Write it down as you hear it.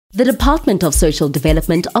The Department of Social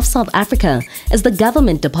Development of South Africa is the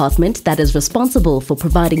government department that is responsible for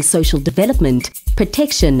providing social development,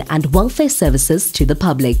 protection and welfare services to the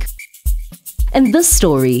public. In this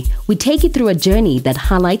story, we take you through a journey that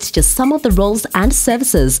highlights just some of the roles and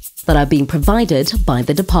services that are being provided by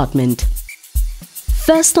the department.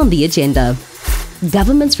 First on the agenda,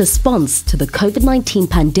 government's response to the COVID-19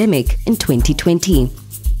 pandemic in 2020.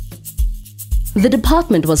 The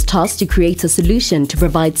department was tasked to create a solution to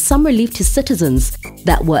provide some relief to citizens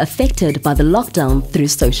that were affected by the lockdown through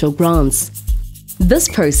social grants. This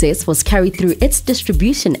process was carried through its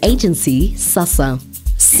distribution agency, SASSA.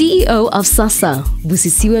 CEO of SASSA,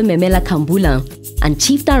 Busisiwe Memela Khambula, and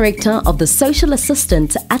Chief Director of the Social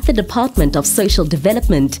Assistant at the Department of Social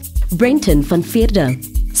Development, Brenton van Vrede,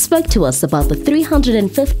 spoke to us about the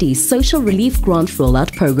 350 Social Relief Grant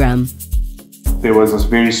Rollout Program. There was a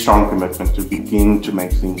very strong commitment to begin to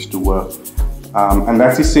make things to work. And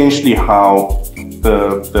that's essentially how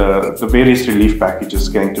the various relief packages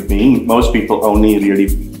came to be. Most people only really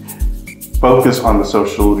focus on the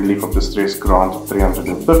social relief of distress grant of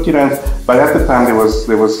 350 rand, but at the time there was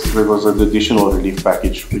an additional relief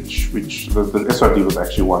package, which the SRD was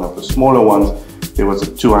actually one of the smaller ones. There was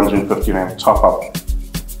a 250 rand top up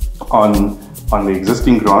on the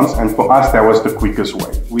existing grants, and for us that was the quickest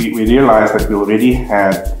way. We realized that we already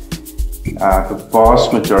had the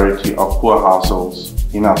vast majority of poor households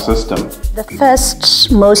in our system. The first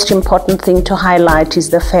most important thing to highlight is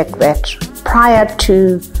the fact that prior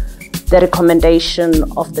to the recommendation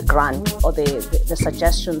of the grant or the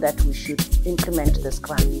suggestion that we should implement this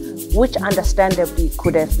grant, which understandably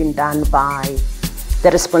could have been done by the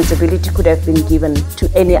responsibility could have been given to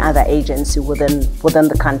any other agency within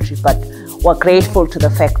the country, but we're grateful to the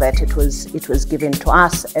fact that it was given to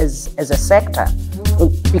us as a sector,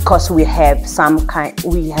 because we have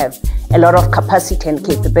a lot of capacity and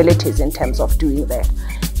capabilities in terms of doing that.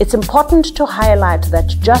 It's important to highlight that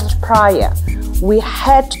just prior, we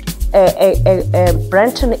had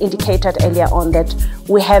Brenton indicated earlier on that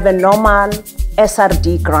we have a normal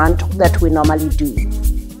SRD grant that we normally do.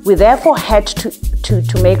 We therefore had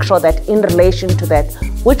to make sure that in relation to that,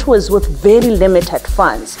 which was with very limited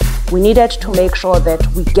funds, we needed to make sure that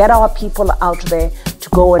we get our people out there to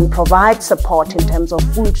go and provide support in terms of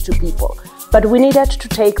food to people. But we needed to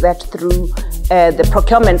take that through the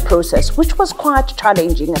procurement process, which was quite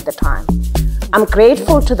challenging at the time. I'm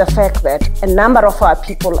grateful to the fact that a number of our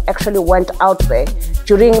people actually went out there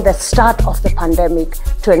during the start of the pandemic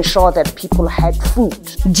to ensure that people had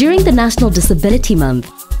food. During the National Disability Month,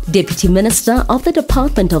 Deputy Minister of the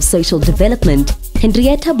Department of Social Development,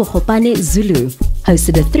 Henrietta Bohopane Zulu,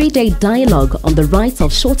 hosted a 3-day dialogue on the rights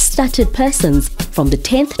of short-statured persons from the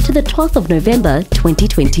 10th to the 12th of November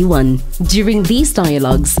 2021. During these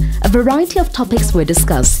dialogues, a variety of topics were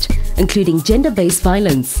discussed, including gender-based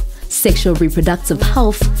violence, sexual reproductive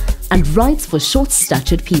health, and rights for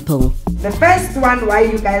short-statured people. The first one why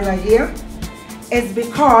you guys are here is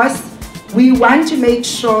because we want to make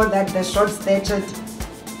sure that the short-statured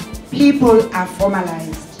people are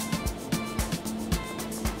formalized.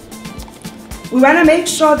 We want to make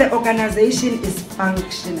sure the organization is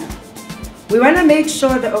functional. We want to make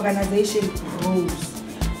sure the organization grows.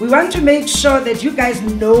 We want to make sure that you guys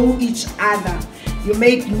know each other. You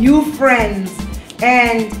make new friends,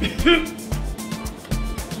 and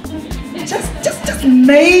just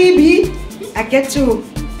maybe I get to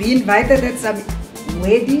be invited at some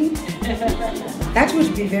wedding. That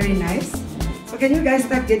would be very nice. So can you guys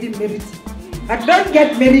start getting married? But don't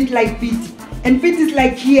get married like Pete. And Pete is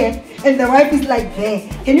like here, and the wife is like there.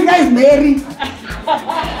 Can you guys marry?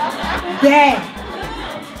 There.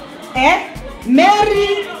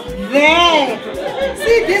 Marry there.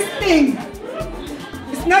 See this thing?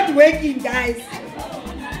 It's not working, guys.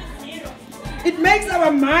 It makes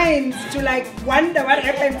our minds to like wonder what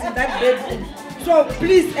happens in that bedroom. So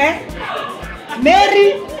please,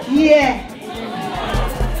 marry here.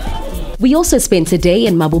 We also spent a day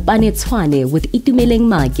in Mabopane Tshwane with Itumeleng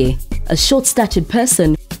Mage, a short-statured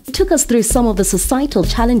person who took us through some of the societal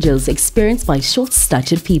challenges experienced by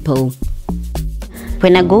short-statured people.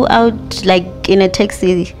 When I go out, like in a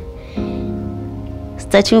taxi,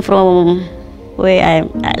 starting from where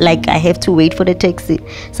I have to wait for the taxi,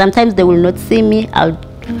 sometimes they will not see me. I'll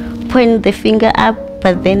point the finger up,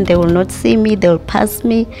 but then they will not see me. They'll pass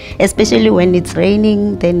me, especially when it's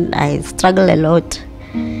raining. Then I struggle a lot.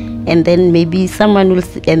 And then maybe someone will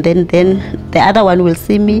see, and then the other one will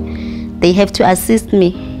see me. They have to assist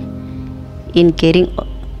me in getting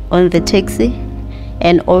on the taxi,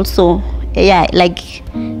 and also like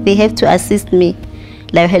they have to assist me,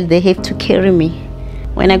 like they have to carry me.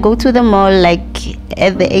 When I go to the mall, like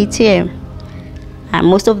at the ATM,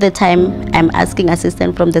 most of the time I'm asking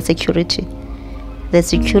assistance from the security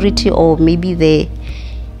or maybe the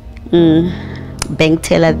bank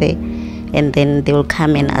teller there, and then they will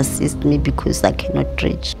come and assist me because I cannot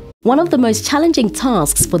reach. One of the most challenging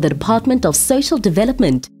tasks for the Department of Social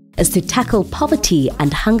Development is to tackle poverty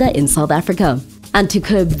and hunger in South Africa. And to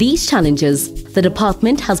curb these challenges, the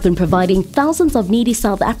department has been providing thousands of needy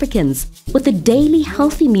South Africans with a daily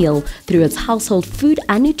healthy meal through its Household Food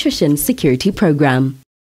and Nutrition Security Program.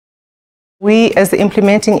 We, as the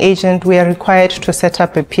implementing agent, we are required to set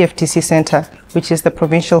up a PFDC center, which is the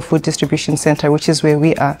Provincial Food Distribution Center, which is where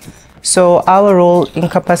we are. So our role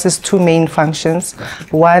encompasses two main functions.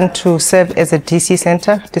 One, to serve as a DC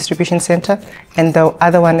center, distribution center, and the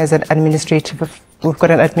other one as an administrative. We've got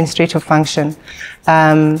an administrative function.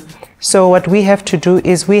 So what we have to do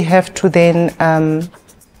is we have to then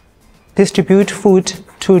distribute food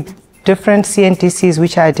to different CNDCs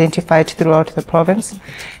which are identified throughout the province.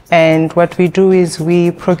 And what we do is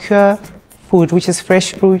we procure food, which is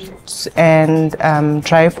fresh fruits and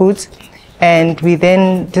dry foods, and we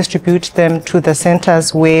then distribute them to the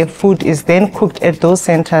centers where food is then cooked at those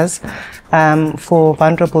centers for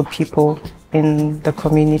vulnerable people in the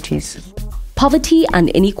communities. Poverty and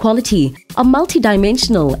inequality are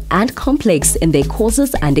multidimensional and complex in their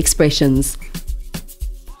causes and expressions.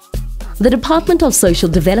 The Department of Social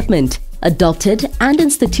Development adopted and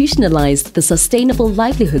institutionalized the Sustainable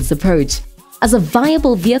Livelihoods approach as a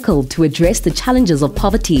viable vehicle to address the challenges of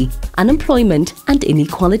poverty, unemployment, and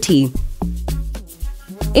inequality.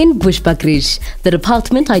 In Bushbuckridge, the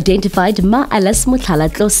department identified Ma Alice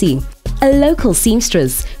Mutlalatlosi, a local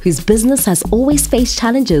seamstress whose business has always faced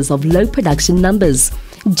challenges of low production numbers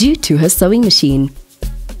due to her sewing machine.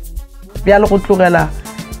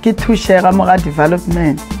 Ke thushega mo ga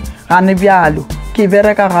development ga ne bjalo ke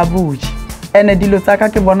bereka ga botse ene dilo tsa ka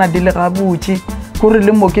ke bona di le ga botse gore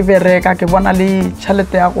le mo ke bereka ke bona le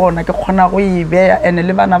tšhelete ya gona ke kgona go e beya ene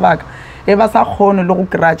le bana baka e ba sa kgone le go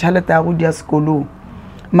kry tšhelete ya go dia sekolong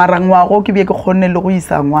mara ngwago ke be ke kgone le go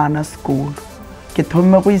isa ngwana sekolo ke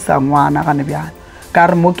thomme go isa ngwana ga ne bjalo ka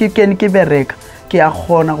re mo ke kene ke bereka ke a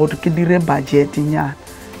kgona gore ke dire budget nyana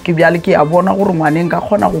ke bjale ke a bona gore ngwaneng ka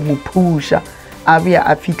kgona go mo pusha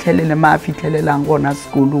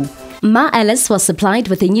Ma Alice was supplied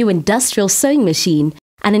with a new industrial sewing machine,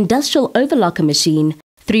 an industrial overlocker machine,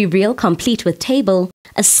 3 reel complete with table,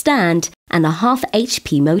 a stand, and a half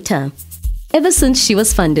HP motor. Ever since she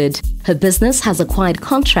was funded, her business has acquired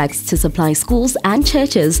contracts to supply schools and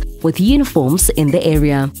churches with uniforms in the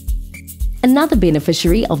area. Another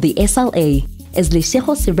beneficiary of the SLA is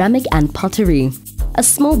Lesego Ceramic and Pottery, a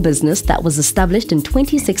small business that was established in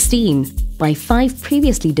 2016 by 5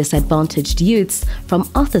 previously disadvantaged youths from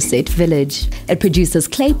Arthurset village. It produces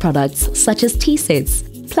clay products such as tea sets,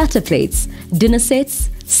 platter plates, dinner sets,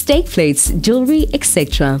 steak plates, jewelry,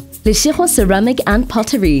 etc. Lesego Ceramic and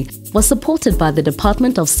Pottery was supported by the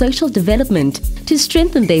Department of Social Development to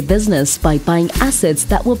strengthen their business by buying assets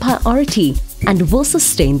that were priority and will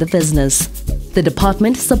sustain the business. The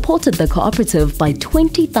department supported the cooperative by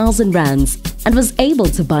 20,000 rands and was able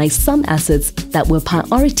to buy some assets that were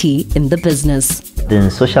priority in the business. Then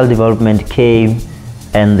social development came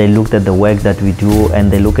and they looked at the work that we do and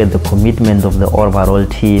they looked at the commitment of the overall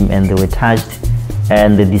team and they were touched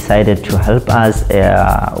and they decided to help us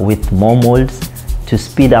with more molds to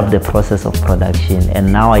speed up the process of production.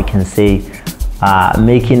 And now I can say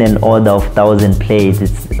making an order of 1,000 plates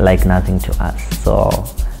is like nothing to us. So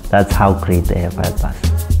that's how great they have helped us.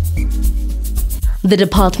 The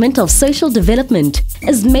Department of Social Development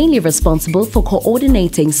is mainly responsible for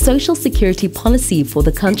coordinating social security policy for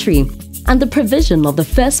the country and the provision of the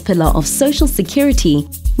first pillar of social security,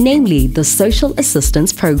 namely the Social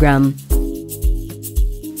Assistance Program.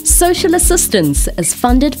 Social assistance is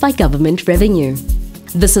funded by government revenue.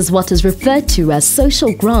 This is what is referred to as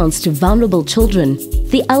social grants to vulnerable children,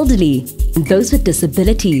 the elderly, and those with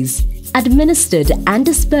disabilities, administered and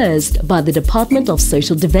dispersed by the Department of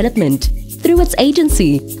Social Development through its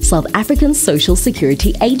agency, South African Social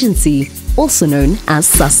Security Agency, also known as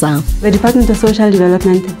SASSA. The Department of Social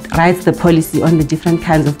Development writes the policy on the different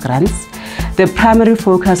kinds of grants. The primary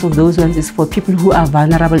focus of those ones is for people who are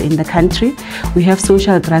vulnerable in the country. We have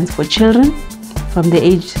social grants for children from the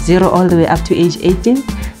age 0 all the way up to age 18,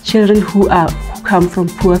 children who come from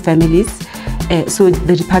poor families. So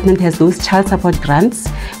the department has those child support grants.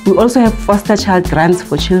 We also have foster child grants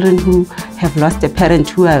for children who have lost a parent,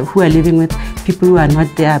 who are living with people who are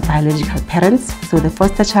not their biological parents. So the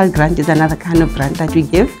foster child grant is another kind of grant that we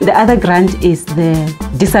give. The other grant is the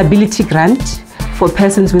disability grant for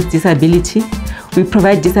persons with disability. We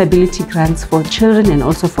provide disability grants for children and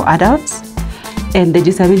also for adults. And the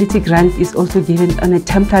disability grant is also given on a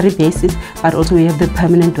temporary basis, but also we have the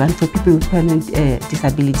permanent one for people with permanent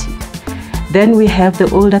disability. Then we have the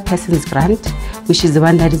older persons grant, which is the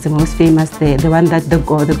one that is the most famous, the one that the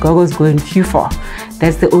Gogos go in queue for.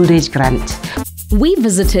 That's the old age grant. We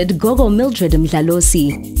visited Gogo Mildred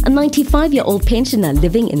Mdlalosi, a 95-year-old pensioner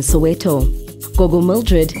living in Soweto. Gogo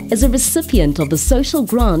Mildred is a recipient of the social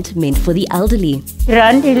grant meant for the elderly.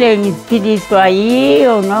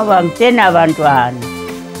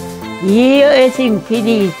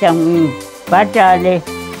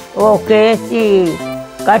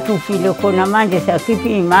 Katufile khona manje sakhipha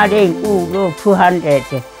imali enkulu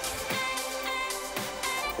 200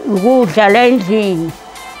 ukudla la endlini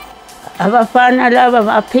abafana laba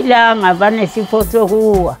baphilanga banesifo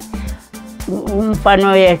sokuwa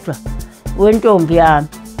umfana yedwa wentombi yami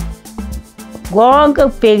konke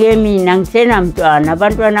kubheke mina ngisenamntwana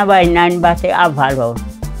abantwana abayinani base Avalon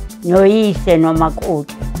noyise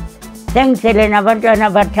nomakoti sengisele nabantwana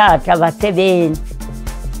abathathu abasebenzi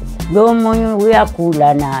lo munye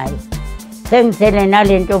uyagula naye sengisele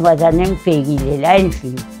nale ntombazane engibhekile la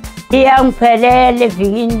endlini iyangiphelele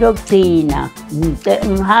evikini lokugcina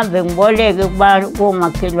ngihambe ngiboleke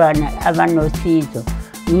komakhelwana abanosizo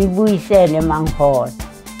ngibuyisele mangihola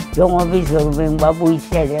njengoba izolo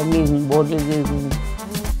bengibabuyisele ngiboleke kubo.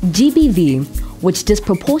 GBV, which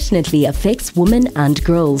disproportionately affects women and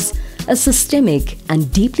girls, is systemic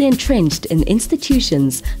and deeply entrenched in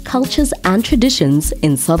institutions, cultures and traditions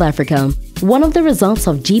in South Africa. One of the results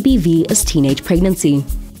of GBV is teenage pregnancy.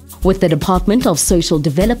 With the Department of Social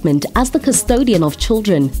Development as the custodian of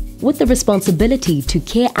children, with the responsibility to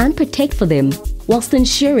care and protect for them, whilst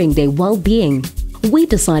ensuring their well-being, we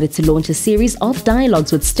decided to launch a series of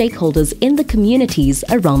dialogues with stakeholders in the communities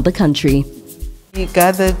around the country. We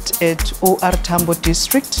gathered at OR Tambo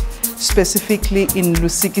District, specifically in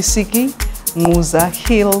Lusikisiki, Muza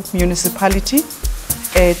Hill Municipality,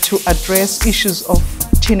 to address issues of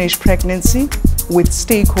teenage pregnancy with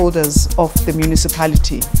stakeholders of the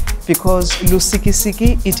municipality. Because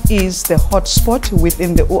Lusikisiki, it is the hotspot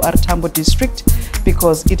within the OR Tambo District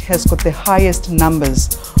because it has got the highest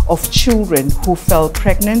numbers of children who fell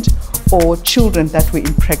pregnant or children that were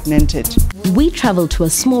impregnated. We traveled to a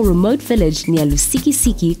small remote village near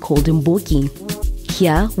Lusikisiki called Mboki.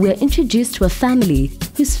 Here, we are introduced to a family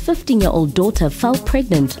whose 15-year-old daughter fell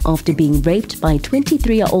pregnant after being raped by a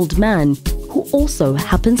 23-year-old man who also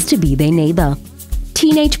happens to be their neighbor.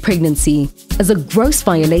 Teenage pregnancy is a gross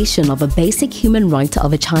violation of a basic human right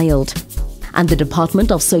of a child. And the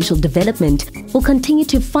Department of Social Development will continue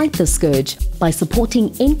to fight the scourge by supporting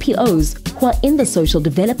NPOs who are in the social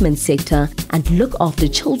development sector and look after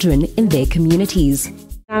children in their communities.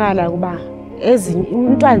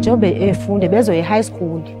 Umntwana njengoba efunde bezoya high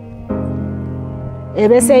school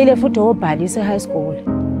ebeseyile futhi obhalisa high school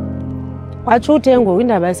kwathi uthe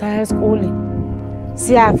ngokindaba yase high school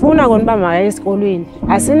siyafuna konba maka esikolweni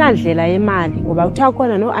asinandlela yemali ngoba kuthiwa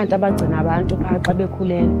khona no anti abagcina abantu xa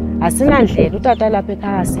bekhulele asinandlela utata lapha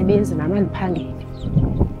ekhaya asebenzi namali phangile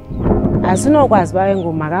asinokwazi baye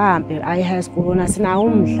ngoma kahambe ayi high school nasinawo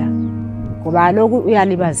umdla ngoba lokhu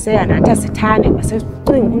uyalibaziseka nathi asithande basecinga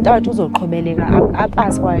umuntu awathi uzoqhubeleka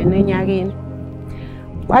apasi kwaye nenyakeni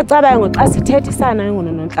wacabanga ngoxa sithethisana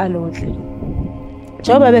ngononhlalonhle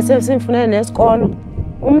njengoba bese simfunele nesikolo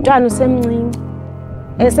umntwana usemncinci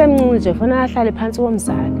esemncinci nje funa ahlale phansi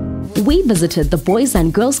komzali. We visited the Boys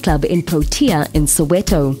and Girls Club in Protea in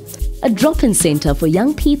Soweto, a drop-in center for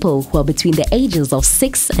young people who are between the ages of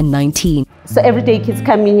 6 and 19. So every day kids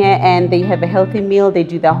come in here and they have a healthy meal, they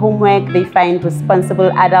do their homework, they find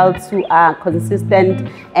responsible adults who are consistent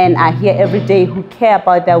and are here every day, who care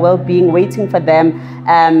about their well-being, waiting for them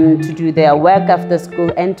to do their work after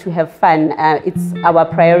school and to have fun. It's our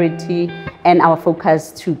priority and our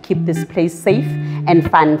focus to keep this place safe and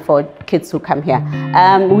fun for kids who come here.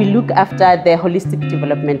 We look after the holistic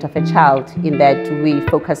development of a child in that we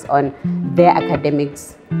focus on their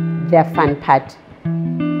academics, their fun part,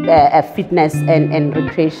 fitness and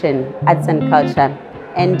recreation, arts and culture,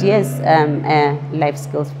 and yes, life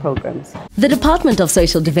skills programs. The Department of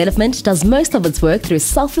Social Development does most of its work through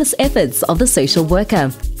selfless efforts of the social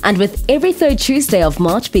worker. And with every third Tuesday of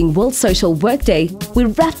March being World Social Work Day, we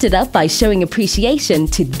wrapped it up by showing appreciation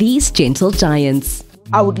to these gentle giants.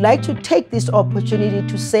 I would like to take this opportunity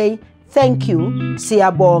to say thank you,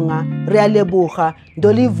 Siyabonga, Realeboha,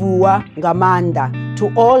 Dolivua, Ngamanda,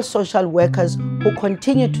 to all social workers who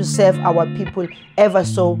continue to serve our people ever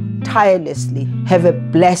so tirelessly. Have a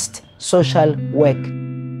blessed social work.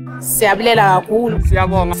 Siyabulela kakhulu.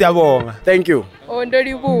 Siyabonga. Siyabonga. Thank you.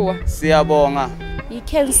 Ondolibuwa. Siyabonga.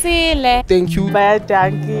 Ikhensile. Thank you.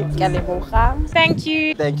 Bayadanki. Ngiyaleboga. Thank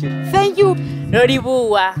you. Thank you. Thank you.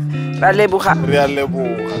 Ondolibuwa. Riyaleboga.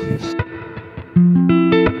 Riyaleboga.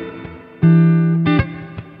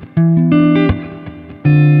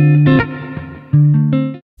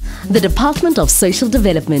 The Department of Social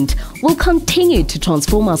Development will continue to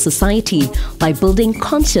transform our society by building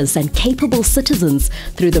conscious and capable citizens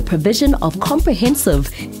through the provision of comprehensive,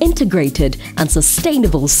 integrated and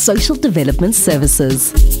sustainable social development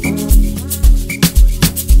services.